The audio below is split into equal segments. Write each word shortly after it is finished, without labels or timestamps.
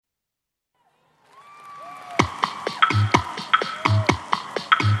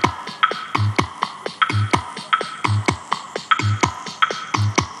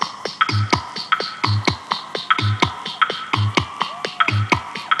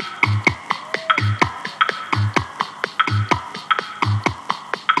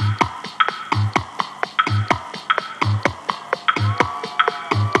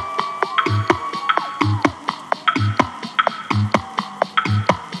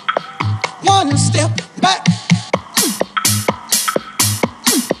One step back.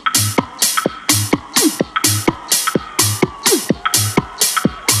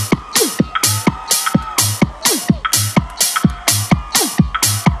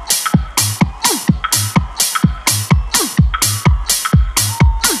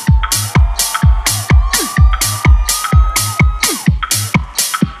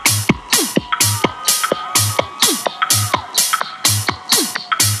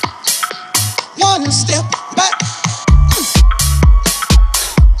 One step back.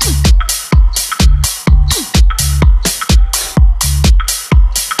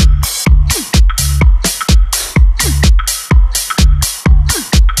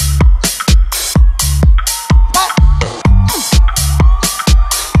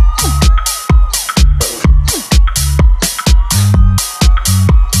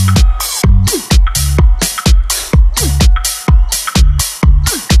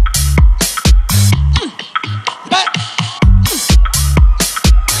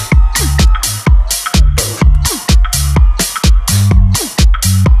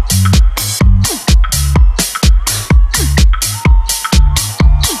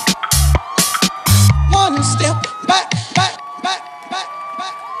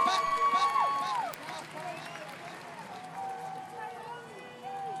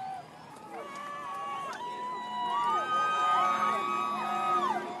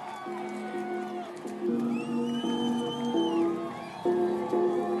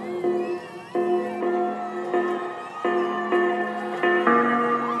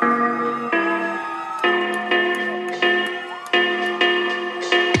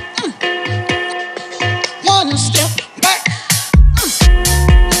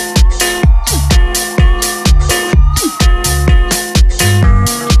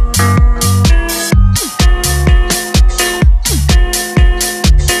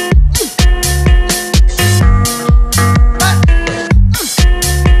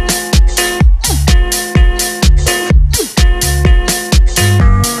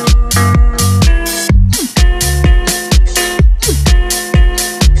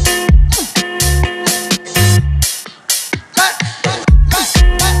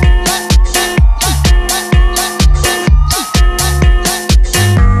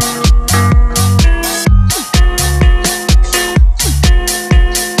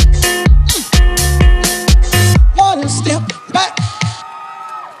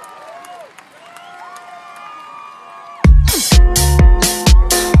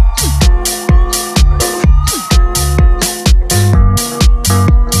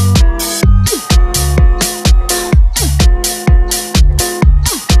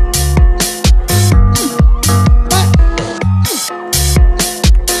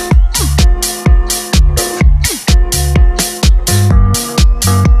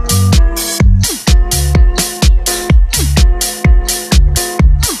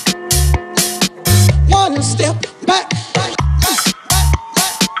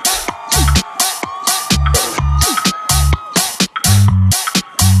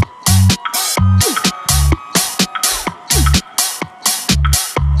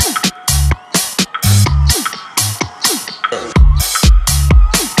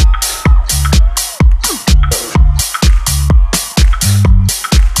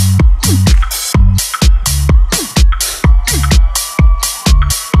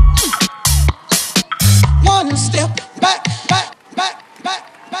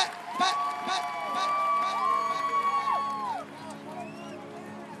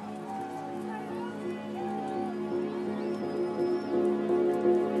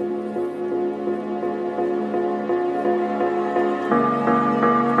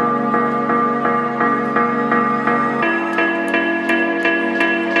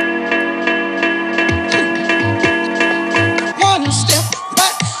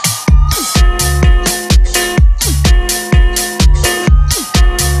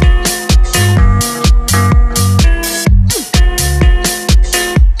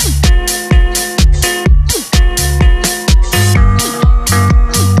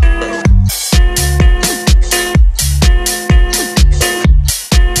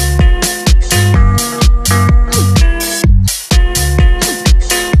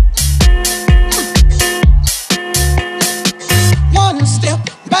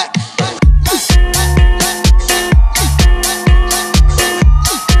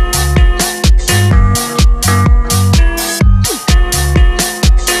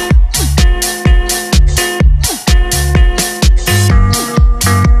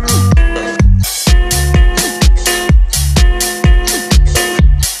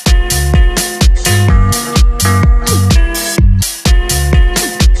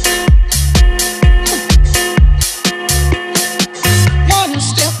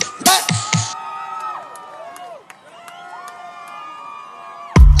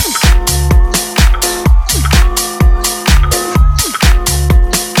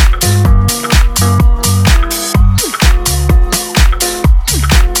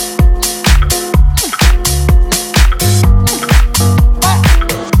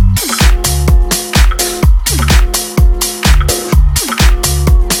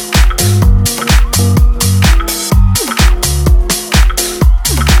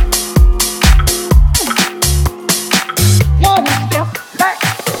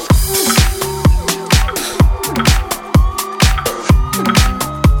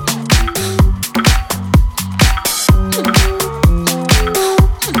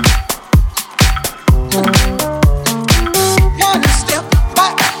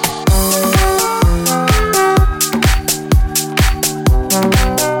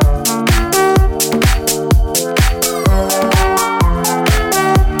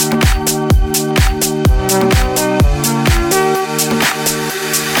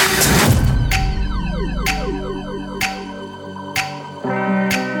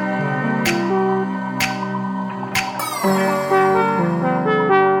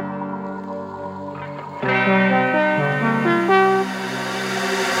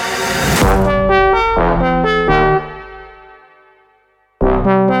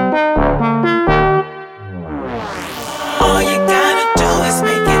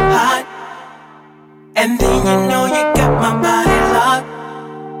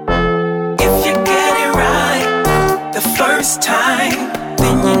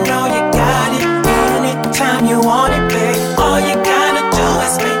 then you know you got it. Anytime you want it, babe, all you gotta do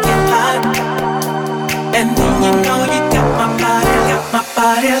is make it hot. And then you know you got my body, got my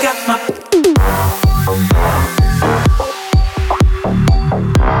body, got my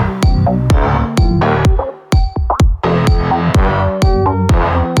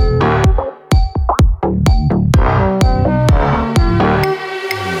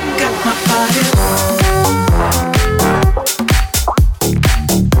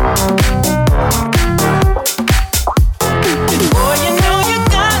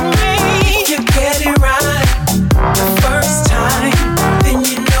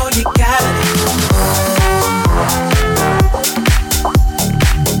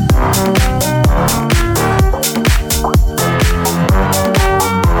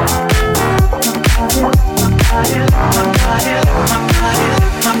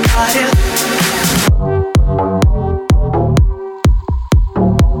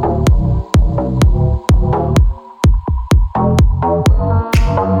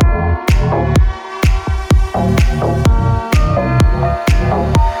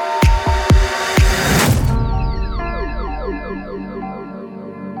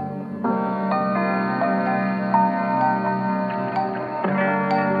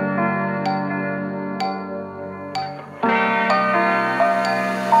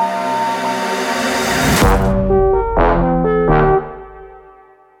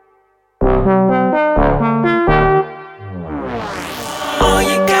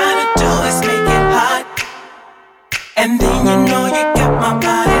and then you know you got my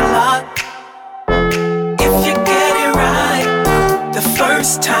body locked. If you get it right the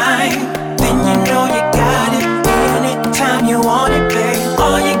first time, then you know you got it. Anytime you want it, babe,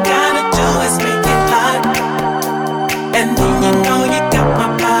 all you gotta do is make it hot. And then you know you got my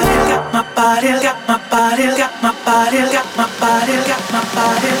body, got my body, got my body, got my body, got my body, got my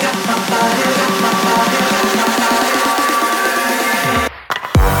body, got my body, got my body, got my body.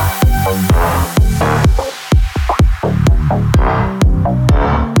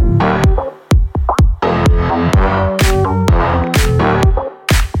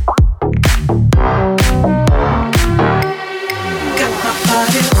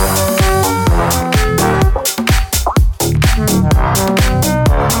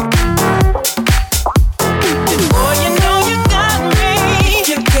 Boy, you know you got me.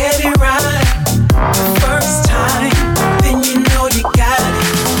 You get it right.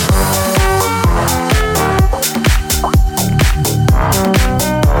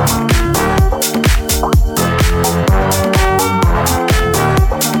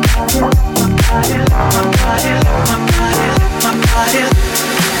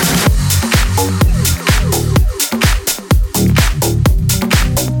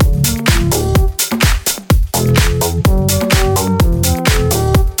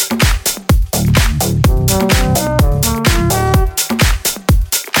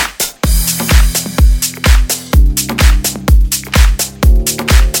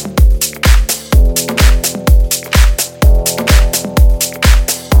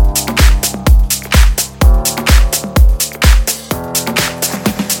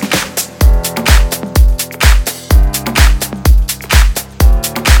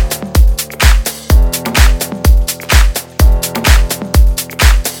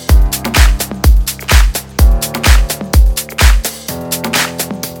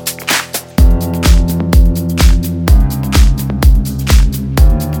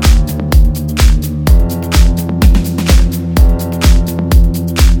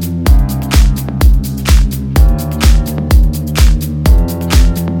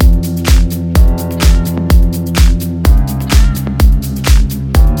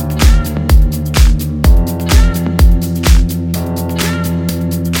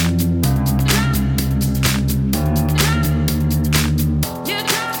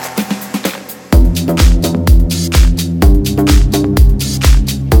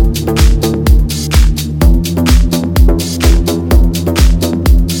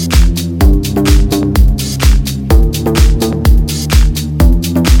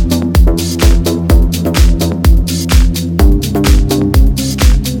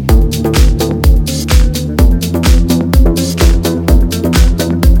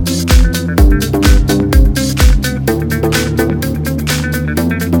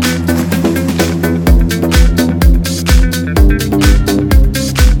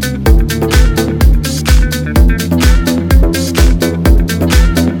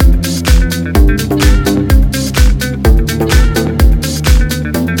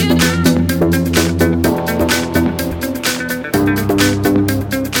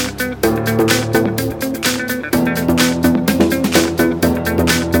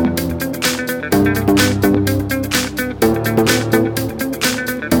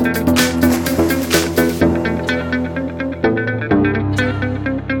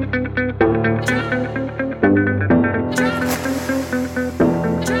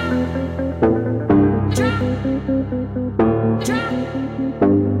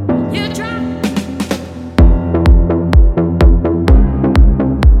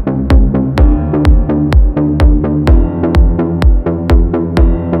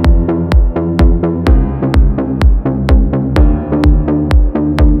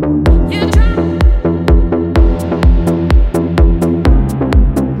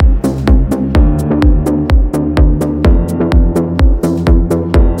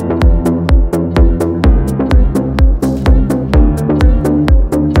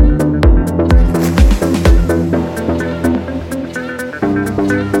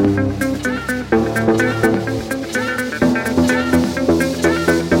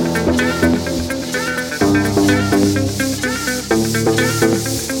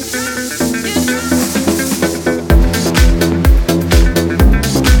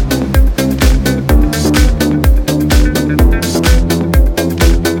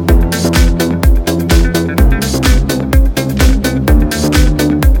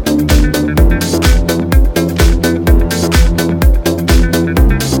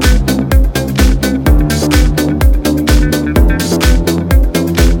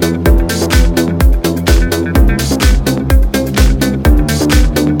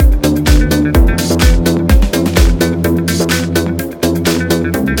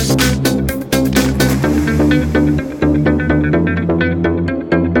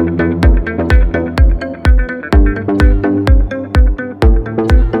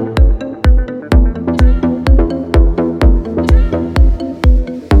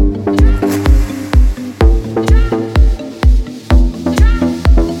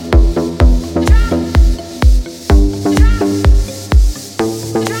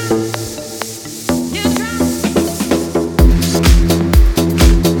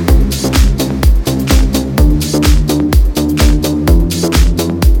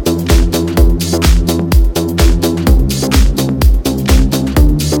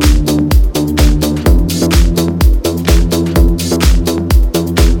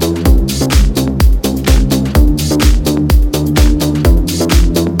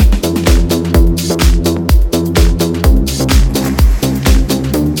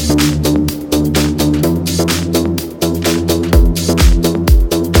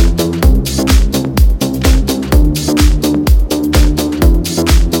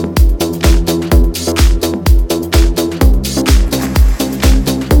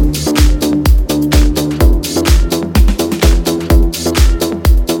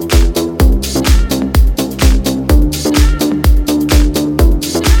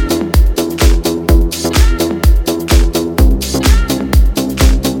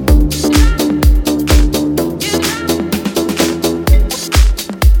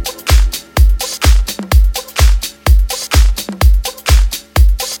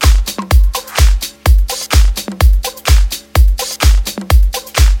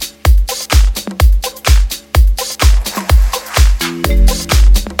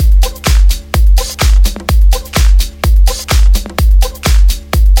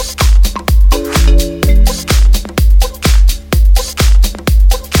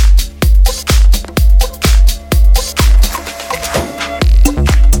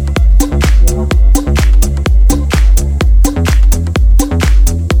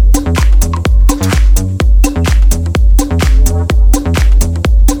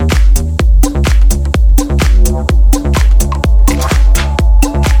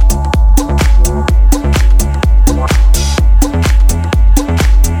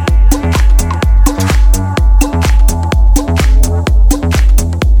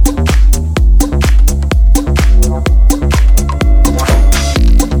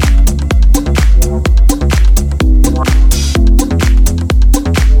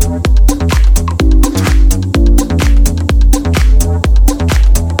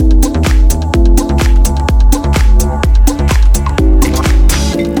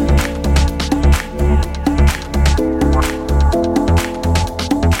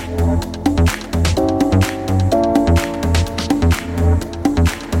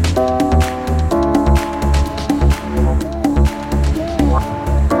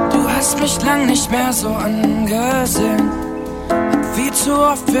 mehr so angesehen. Hab viel zu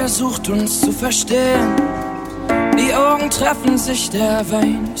oft versucht, uns zu verstehen. Die Augen treffen sich, der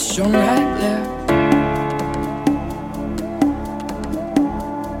Wein ist schon halb leer.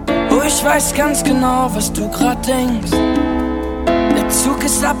 Oh, ich weiß ganz genau, was du grad denkst. Der Zug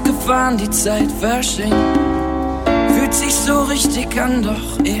ist abgefahren, die Zeit verschenkt. Fühlt sich so richtig an,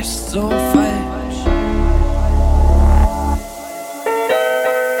 doch ist so falsch.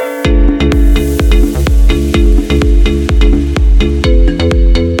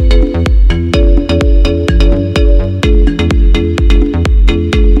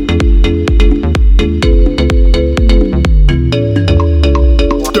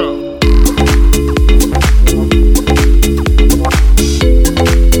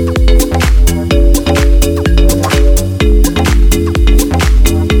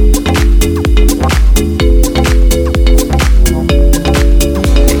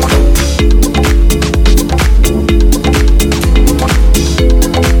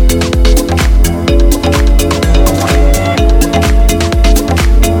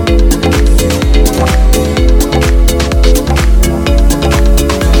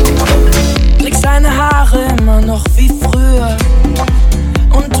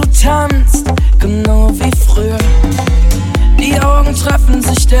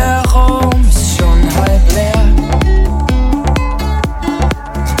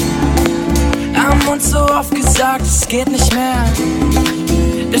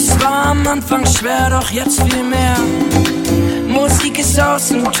 Jetzt viel mehr. Musik ist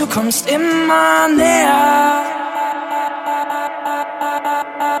aus und du kommst immer näher.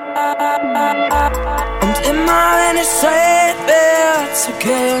 Und immer wenn es Zeit wird zu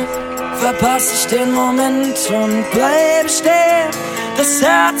gehen, verpasse ich den Moment und bleibe stehen. Das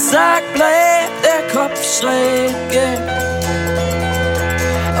Herz sagt bleib, der Kopf schräg geht.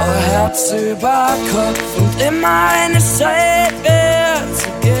 Oh, Herz über Kopf. Und immer wenn es Zeit wird zu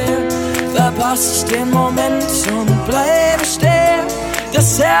gehen, verpasse ich den Moment und bleibe stehen.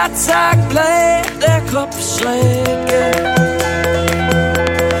 Das Herz sagt bleib, der Kopf schräg geht.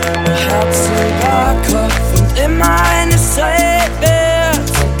 Herz über Kopf. Und immer eine Zeit wird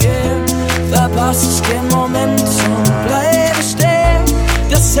zu gehen, verpasse ich den Moment und bleibe stehen.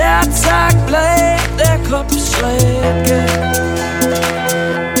 Das Herz sagt bleib, der Kopf schräg geht.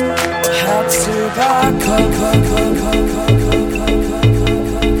 Herz über Kopf.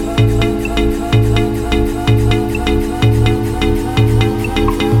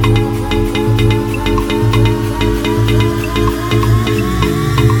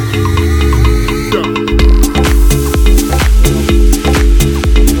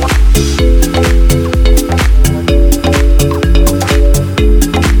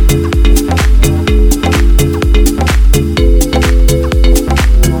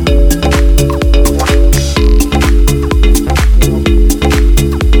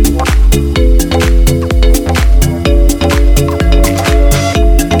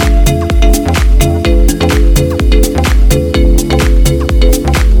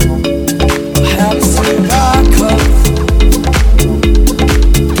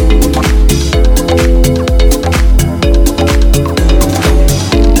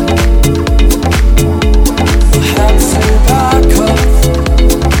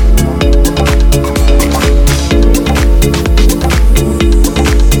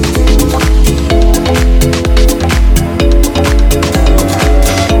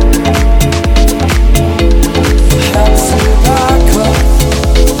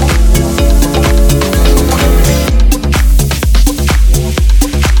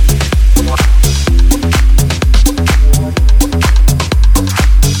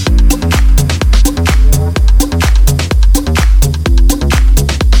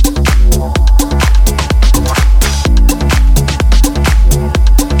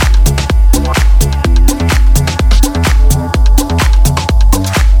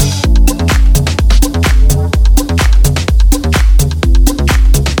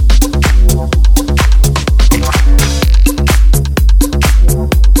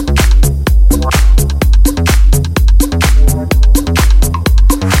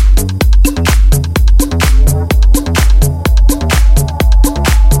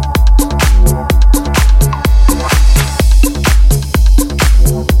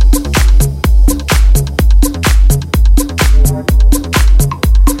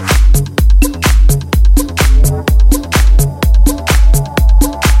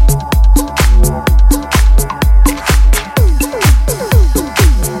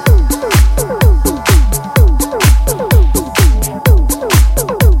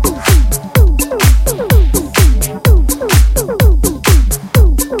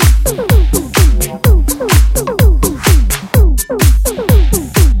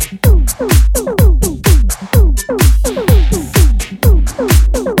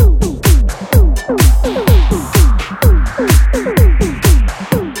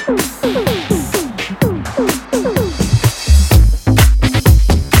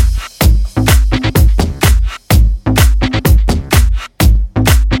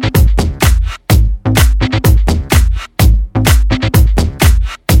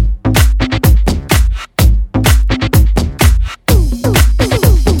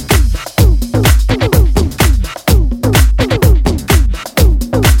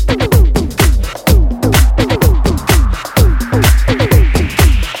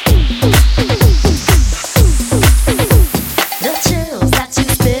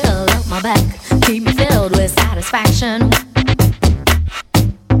 my back, keep me filled with satisfaction.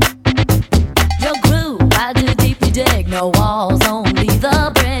 Your groove, I do deeply dig. No walls, only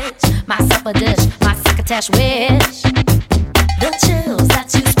the bridge. Myself a dish, my succotash wish. The chills that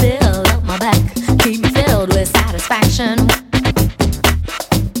you spill up my back keep me filled with satisfaction.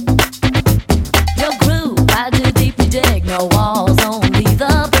 Your groove, I do deeply dig. No walls, only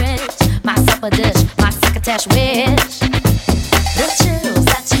the bridge. Myself a dish, my succotash wish. The chills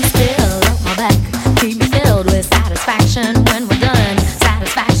that you spill up my back keep me filled with satisfaction. When we're done,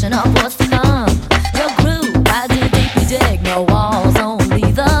 satisfaction of what's to come. Your groove, I do deeply dig. No walls,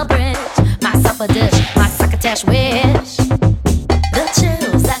 only the bridge. Myself a dish, my succotash wish. The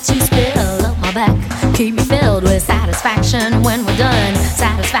chills that you spill up my back keep me filled with satisfaction. When we're done,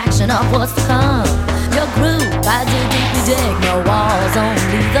 satisfaction of what's to come. Your groove, I do deeply dig. No walls,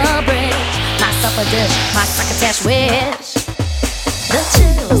 only the bridge. Myself a dish, my succotash wish. The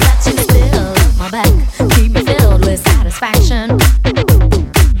chills that you spill up my back keep me filled with satisfaction.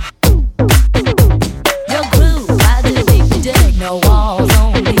 Your groove, I do deeply dig. No walls,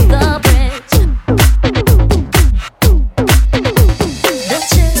 only the bridge. The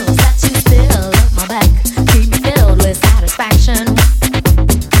chills that you spill up my back keep me filled with satisfaction.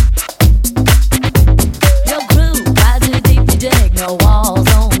 Your groove, I do deeply dig. No walls,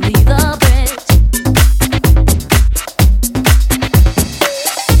 only the bridge.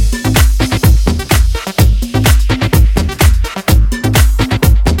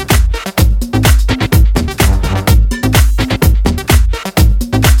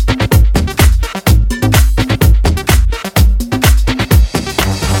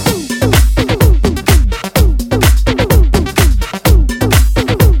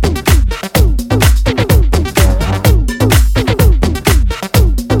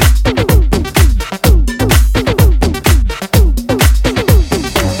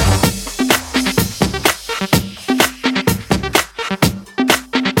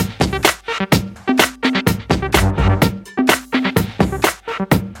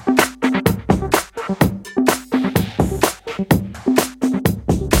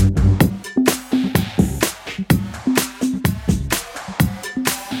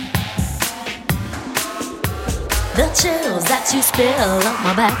 The chills that you spill up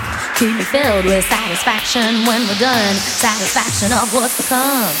my back keep me filled with satisfaction. When we're done, satisfaction of what's to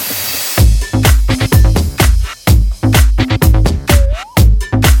come.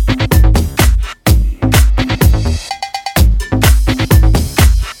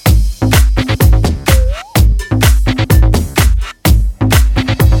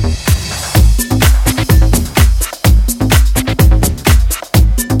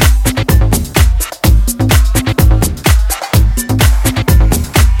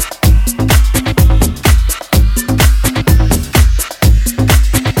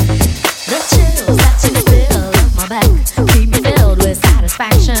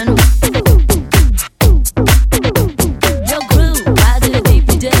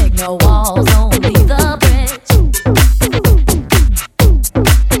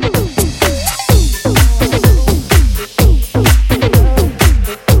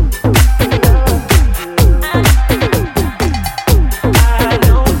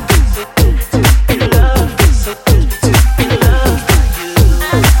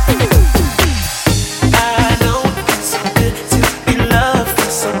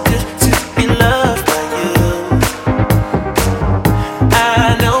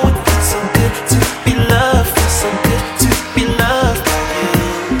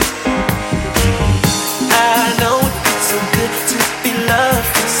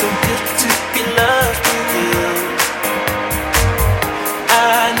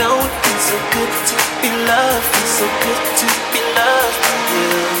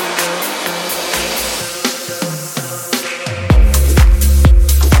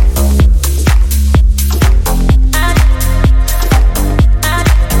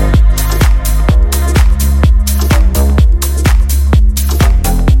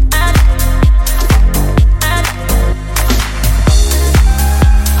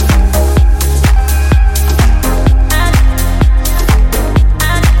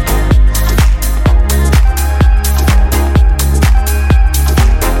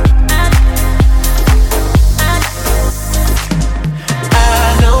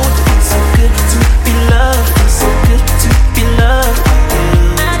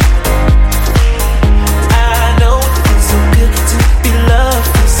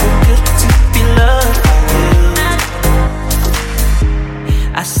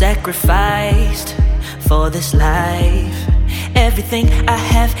 sacrificed for this life. Everything I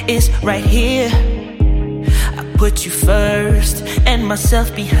have is right here. I put you first and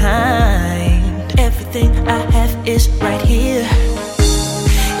myself behind. Everything I have is right here.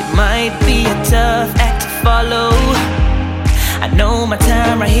 It might be a tough act to follow. I know my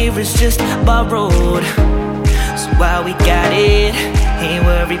time right here is just borrowed. So while we got it, ain't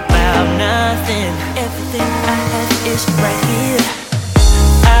worried about nothing. Everything I have is right here.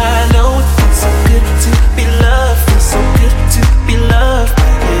 I know it feels so good to be loved. Feels so good to be loved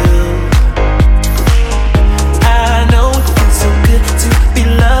by you. I know it feels so good to be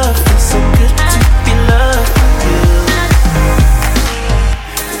loved. Feels so good to be loved by you.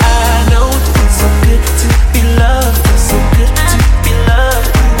 I know it feels so good to be loved. Feels so good to be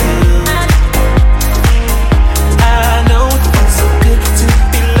loved by you. I know it feels so good to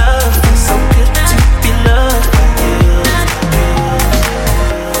be loved. Feels so good to be loved by you.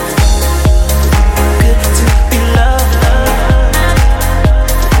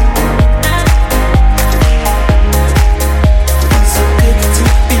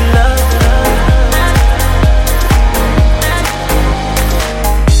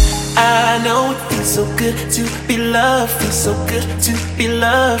 Good to be loved. Feels so good to be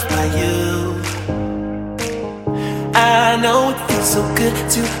loved. I know it feels so good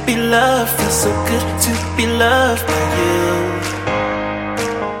to be loved. Feels so good to be loved by you. I know it feels so good to be loved. Feels so good to be loved by you.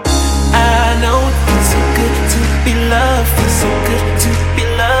 I know it feels so good to be loved. Feels so good to be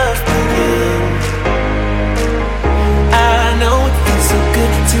loved by you. I know it feels so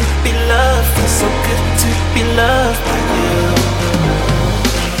good to be loved. Feels so good to be loved by you.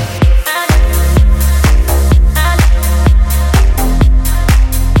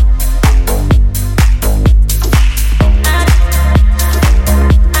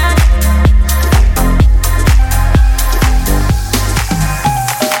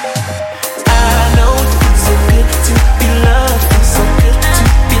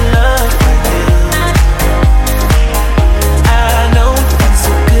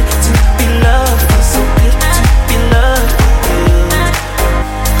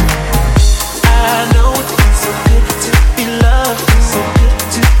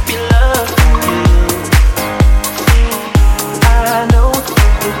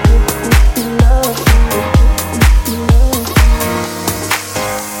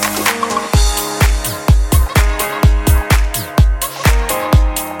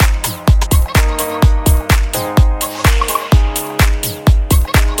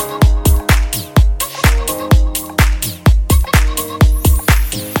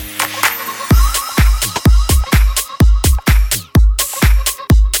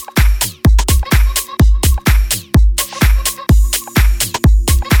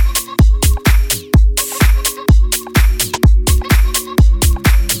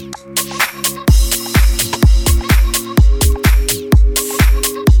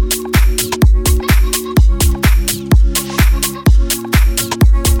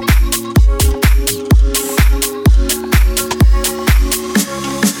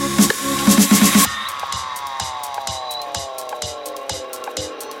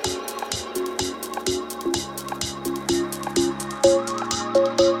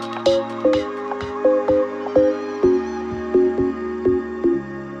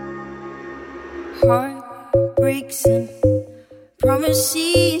 Heartbreaks and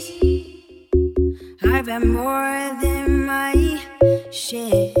promises. I've had more than my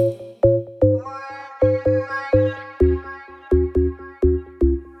share.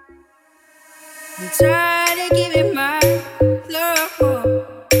 I'm tired of giving my love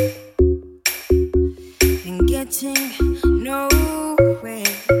and getting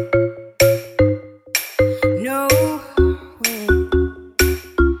nowhere.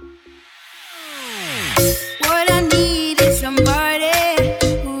 What I need is somebody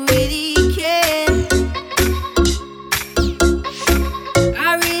who really cares.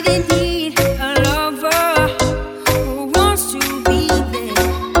 I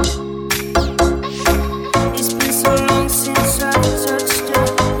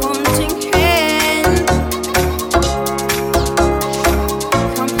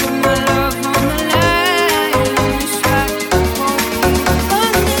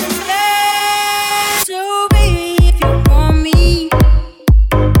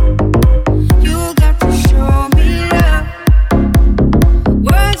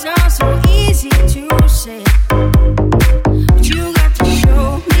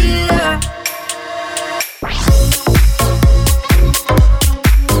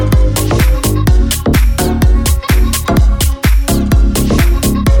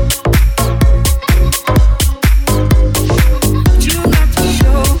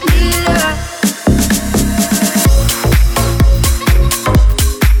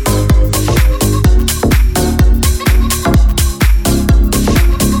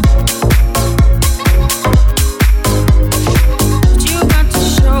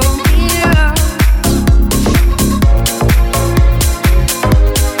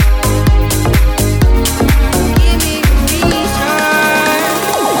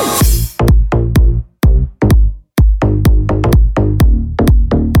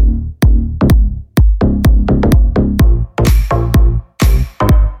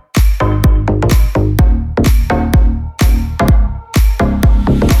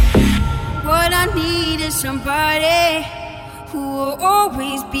somebody who will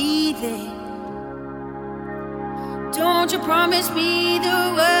always be there. Don't you promise me the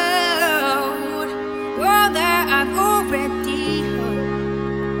world that I've already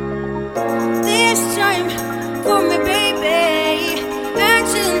heard. This time, for me, baby,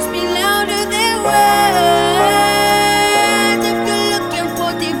 actions speak louder than words. If you're looking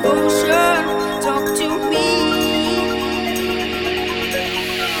for devotion, talk to me.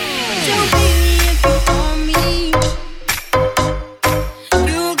 So baby, if you want me,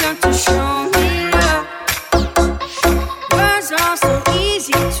 you got to show me love. Words are so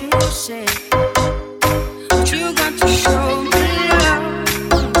easy to say, but you got to show me love.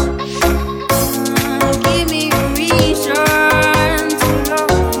 Give me a reason.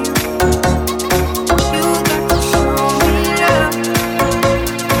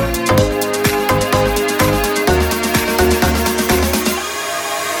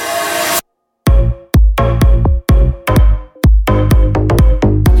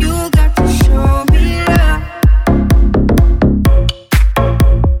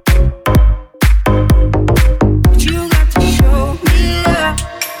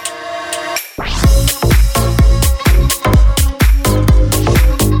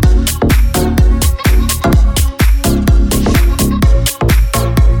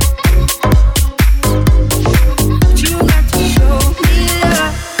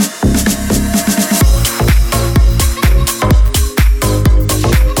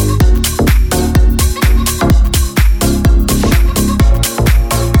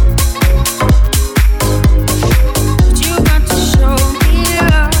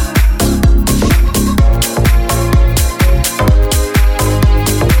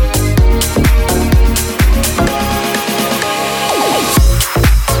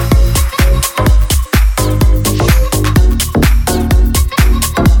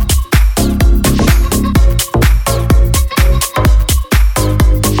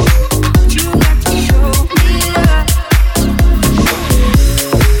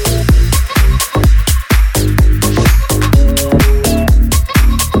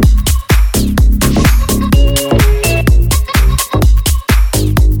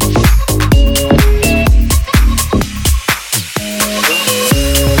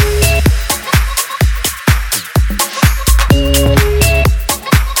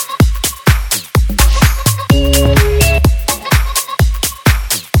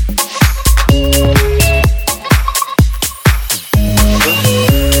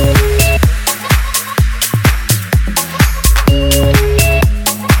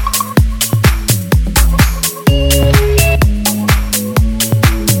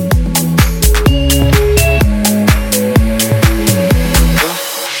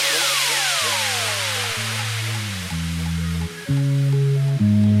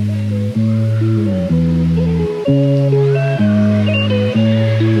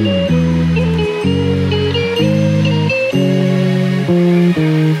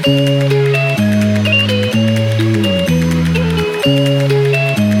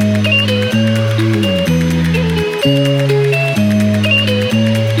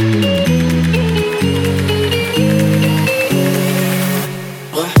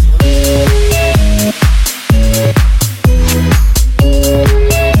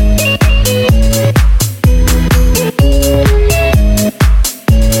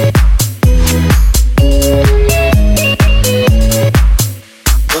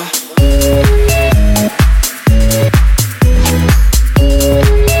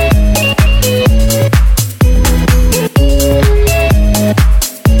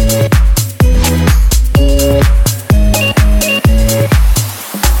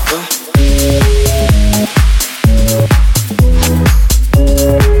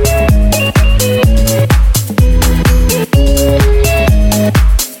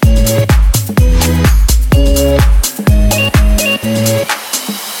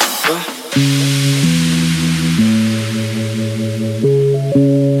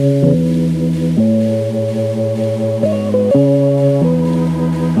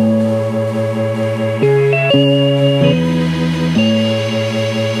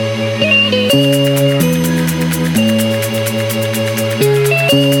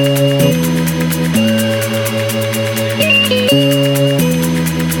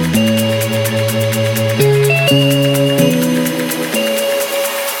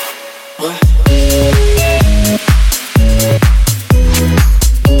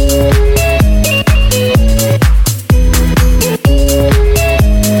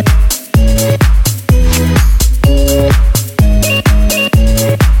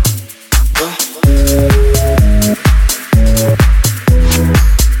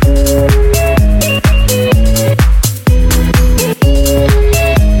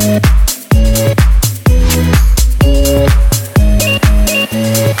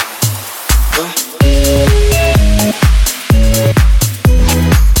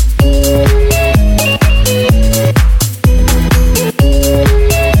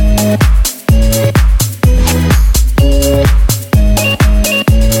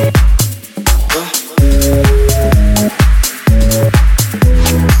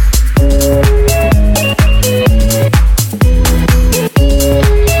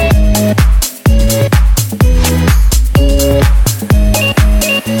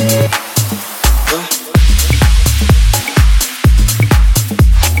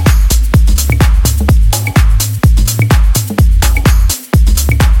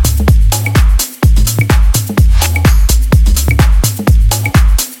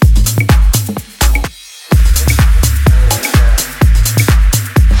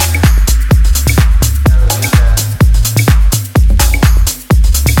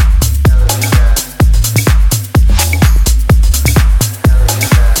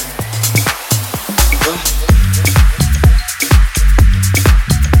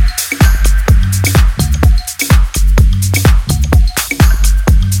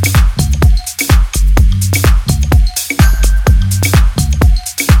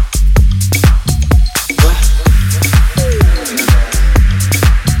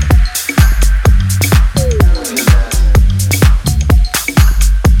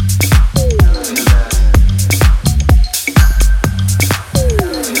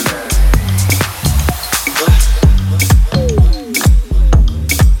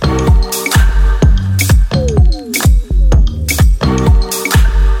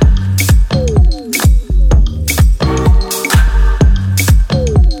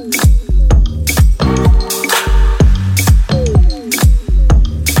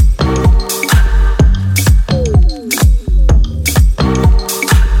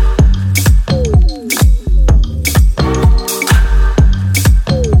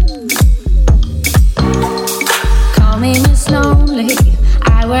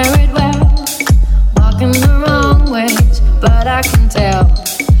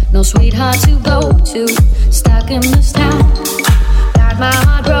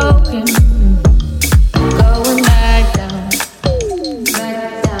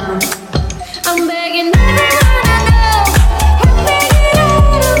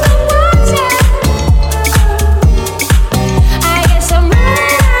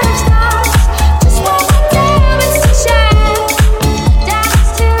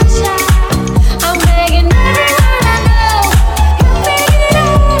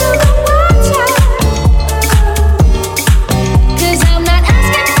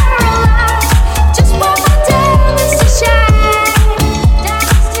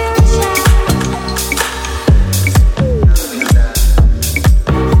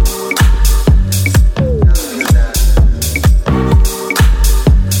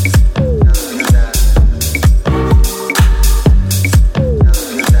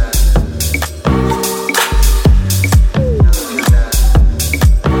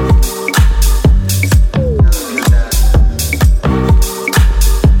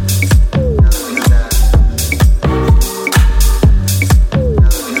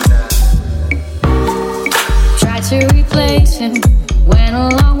 direction went a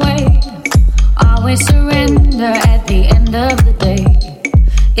long way. Always surrender at the end of the day.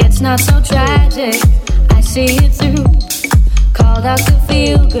 It's not so tragic, I see it through. Called out to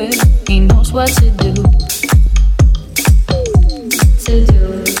feel good, he knows what to do.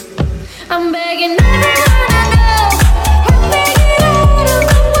 I'm begging everyone I know, help me get out of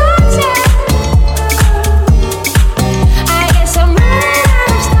the water. I guess I'm running out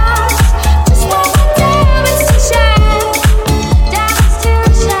of stars. Just want my diamonds to shine, diamonds to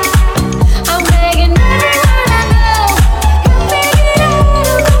shine. I'm begging everyone I know, help me get out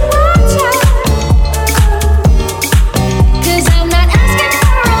of the water. 'Cause I'm not asking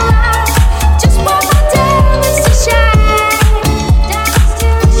for a lot, just want my diamonds to shine, diamonds to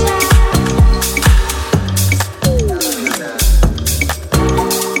shine.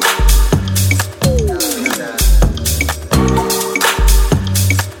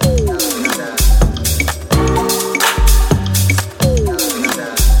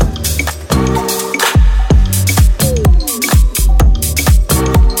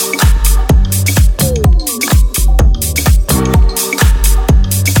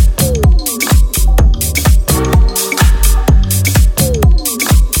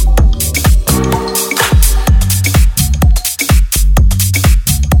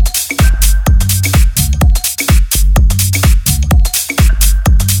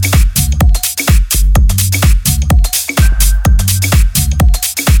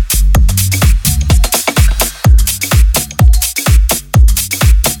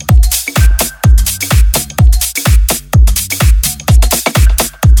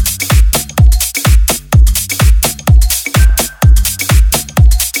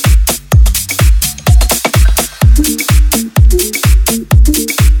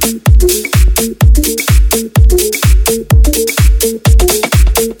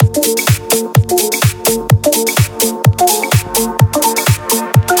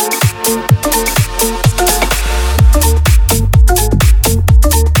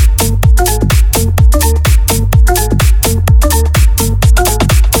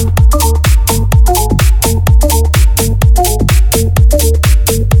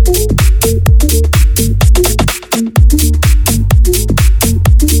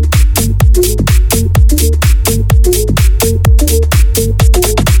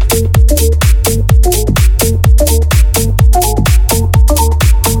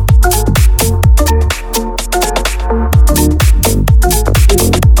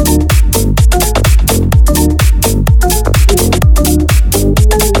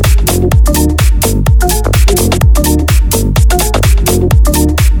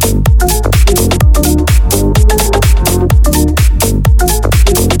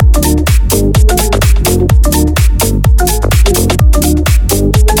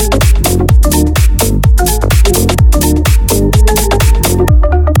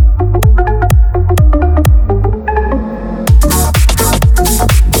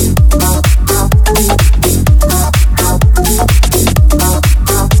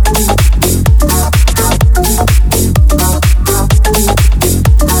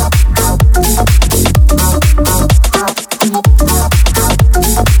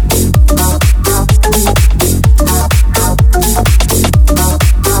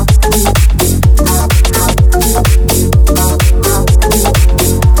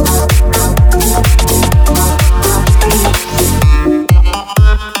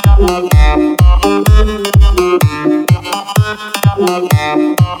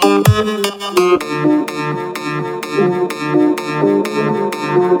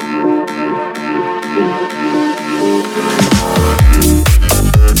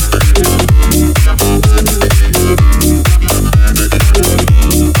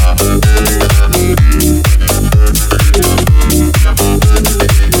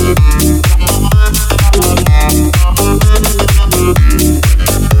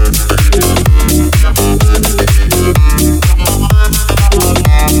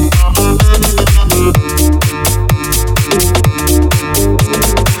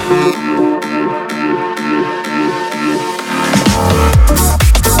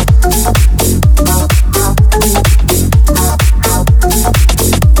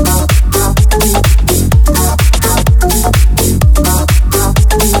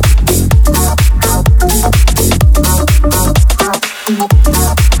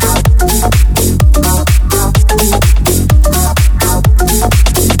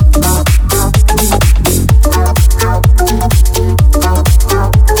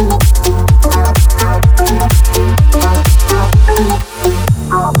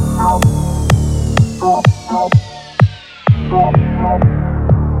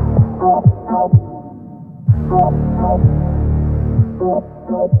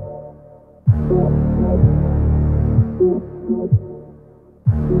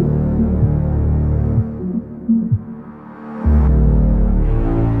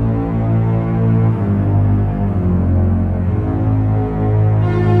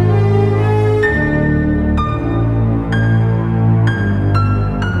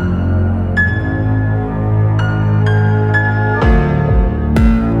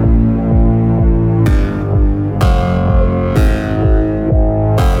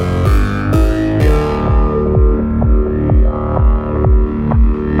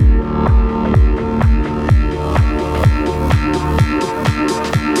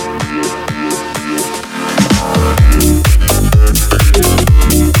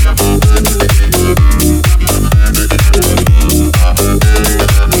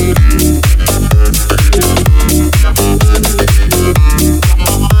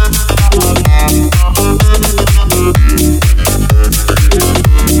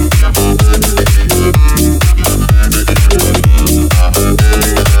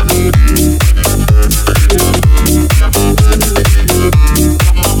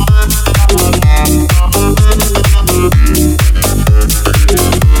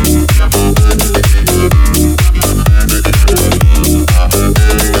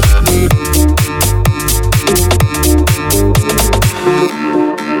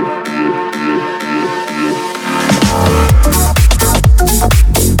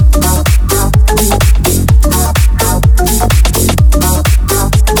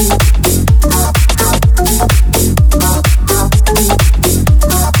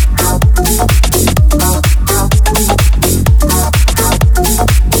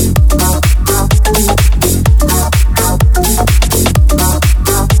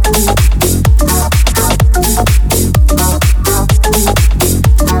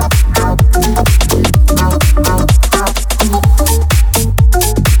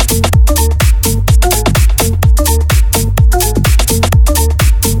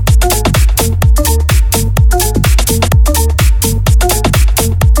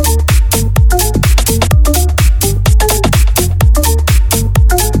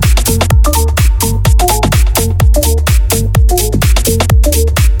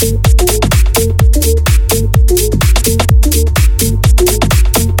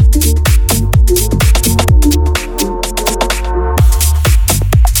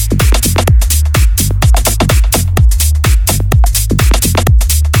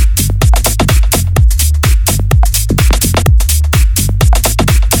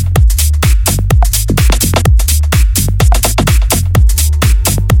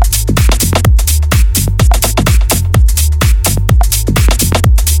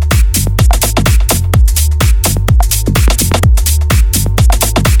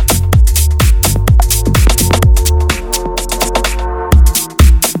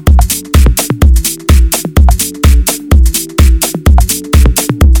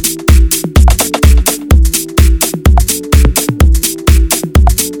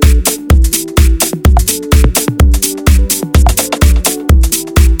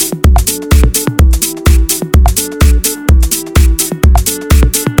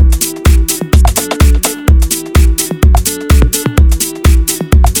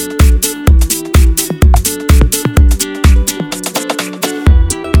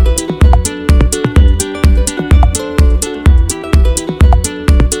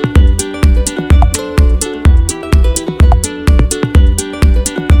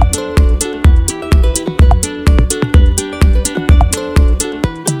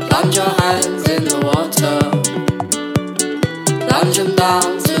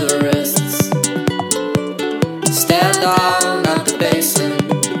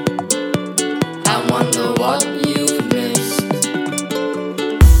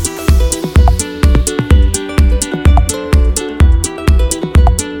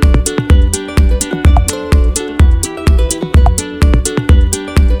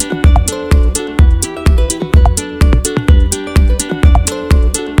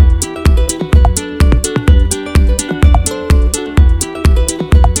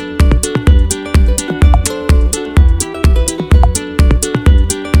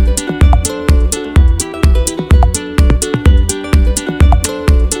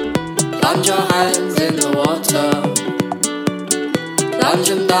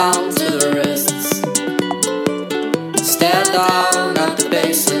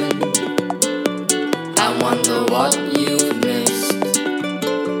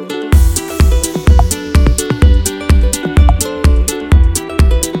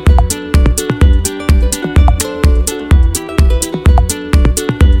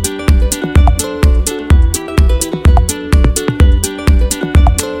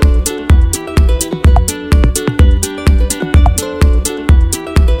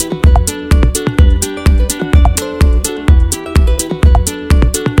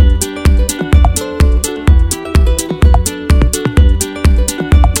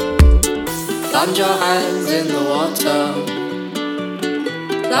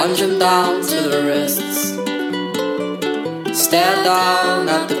 plunging down to the wrists. Stare down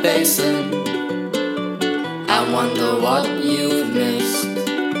at the basin and wonder what you've missed.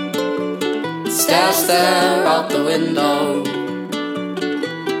 Stare out the window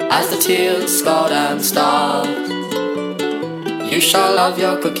as the tears scald and starve. You shall love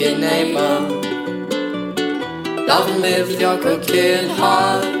your crooked neighbor, love him with your crooked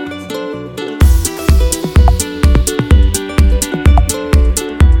heart.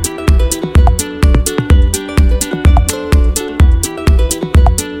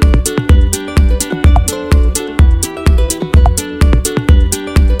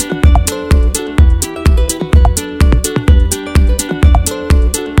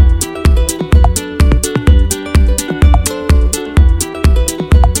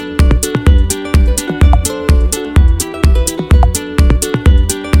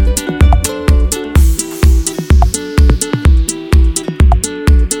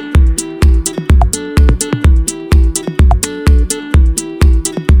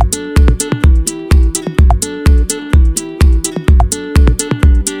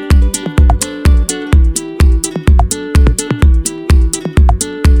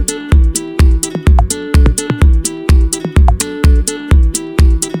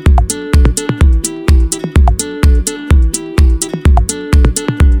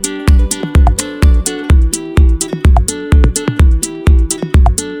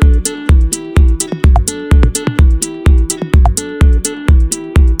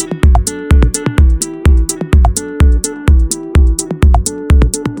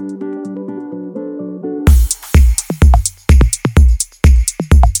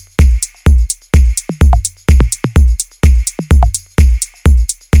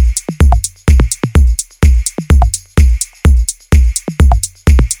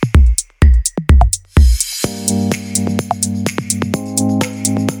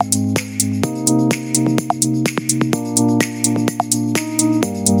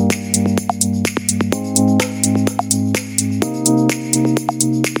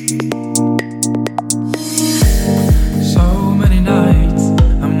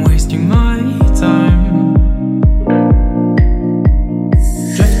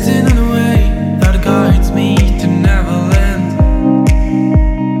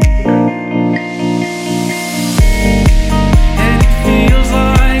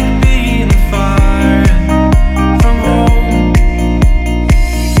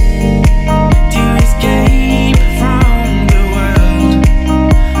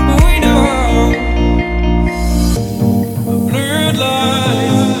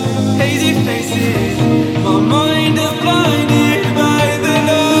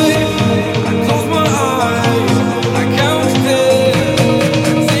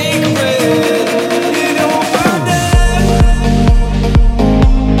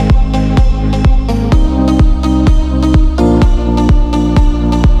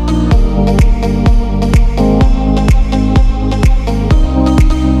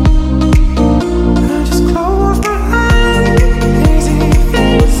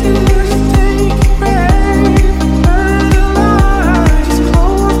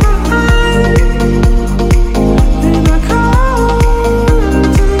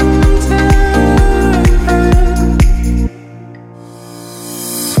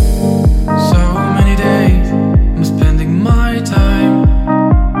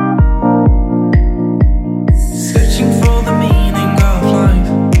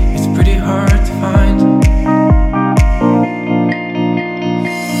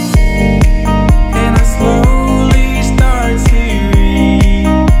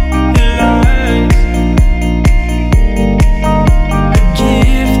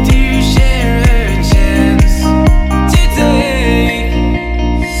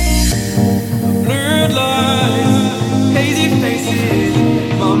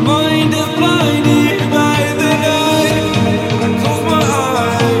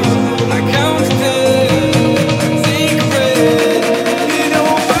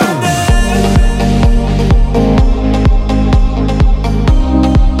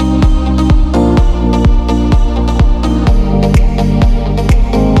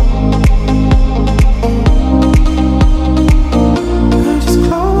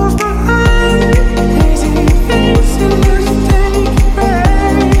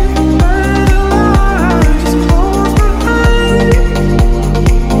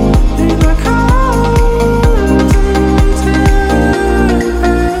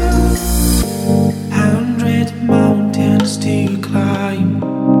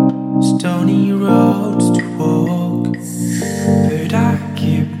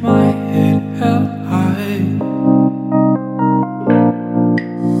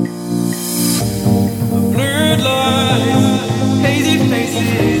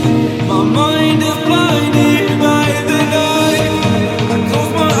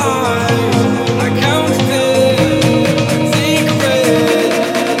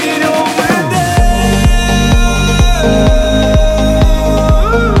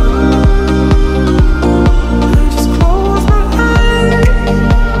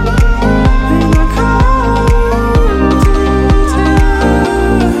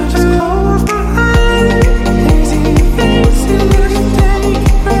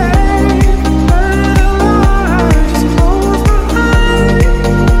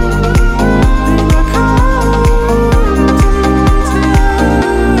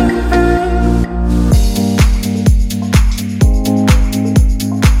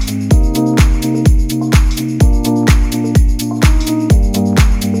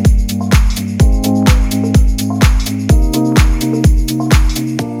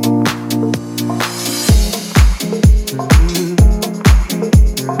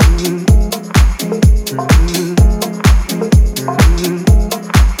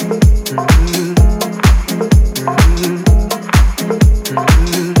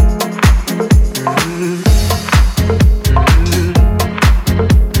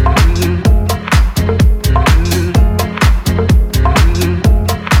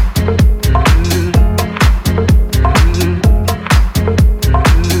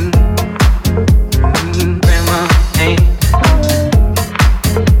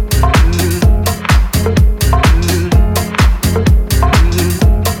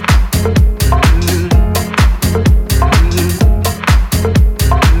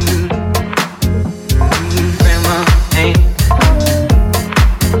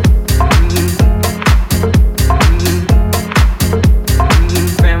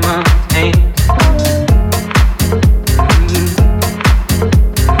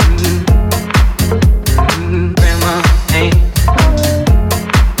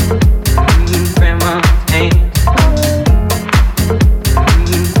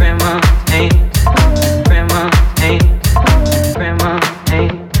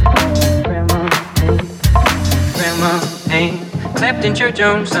 church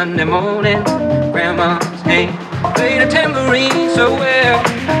on Sunday morning. Grandma's hand played a tambourine so well.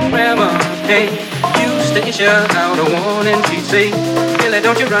 Grandma's hand used to issue out a warning. She'd say, Billy,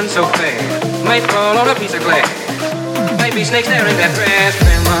 don't you run so fast. Might fall on a piece of glass. Might be snakes there in that grass.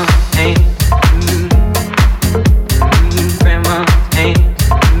 Grandma's hand. Grandma's hand.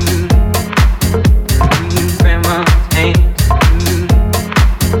 Grandma's hand.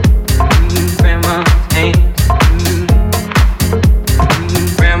 Grandma's hand.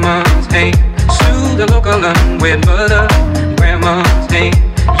 Grandma's hand. Soothe the local unwed mother. Grandma's hand.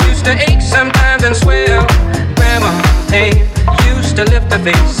 Used to ache sometimes and swell. Grandma's hand. Used to lift her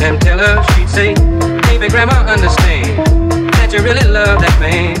face and tell her, she'd say, baby, grandma, understand that you really love that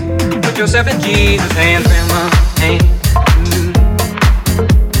man. Put yourself in Jesus' hands. Grandma's hand.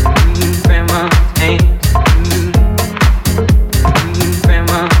 Grandma's hand.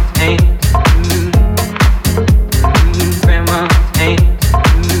 Grandma's hand. Grandma's hand.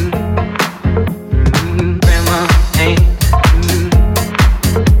 Grandma's hand.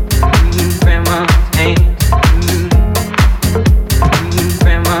 Grandma's hand.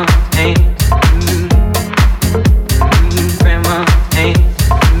 Grandma's hand. Grandma's hand.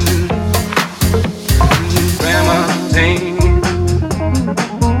 Grandma's hand.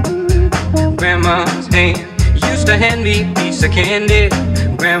 Grandma's hand used to hand me a piece of candy.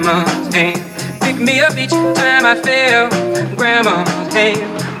 Grandma's hand pick me up each time I fell. Grandma's hand,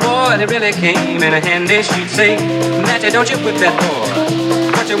 boy, they really came in handy. She'd say, Matty, don't you whip that boy.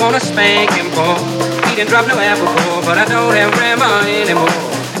 What you wanna spank him for? He didn't drop no apple core, but I don't have grandma anymore.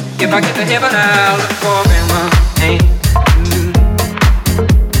 If I get to heaven, I'll look for grandma's hand.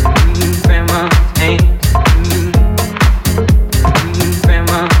 Grandma's hand.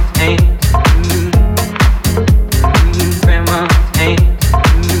 Grandma's hand. Grandma's hand.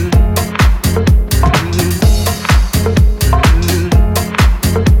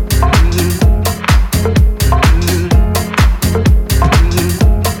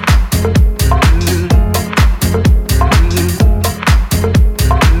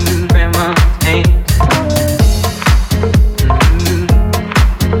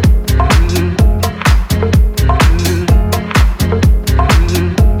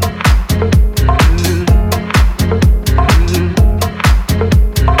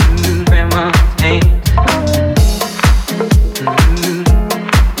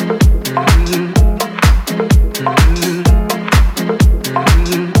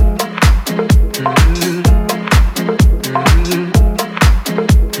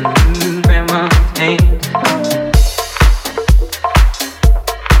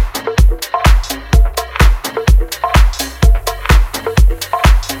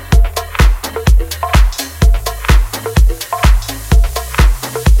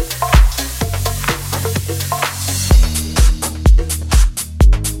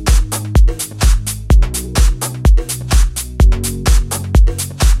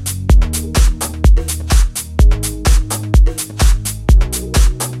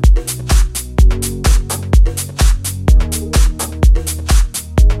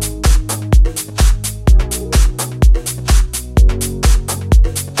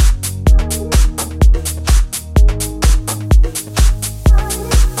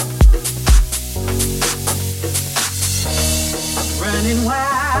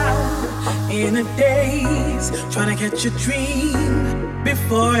 Your dream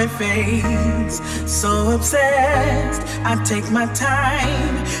before it fades. So obsessed, I take my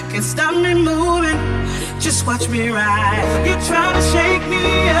time. Can't stop me moving, just watch me ride. You try to shake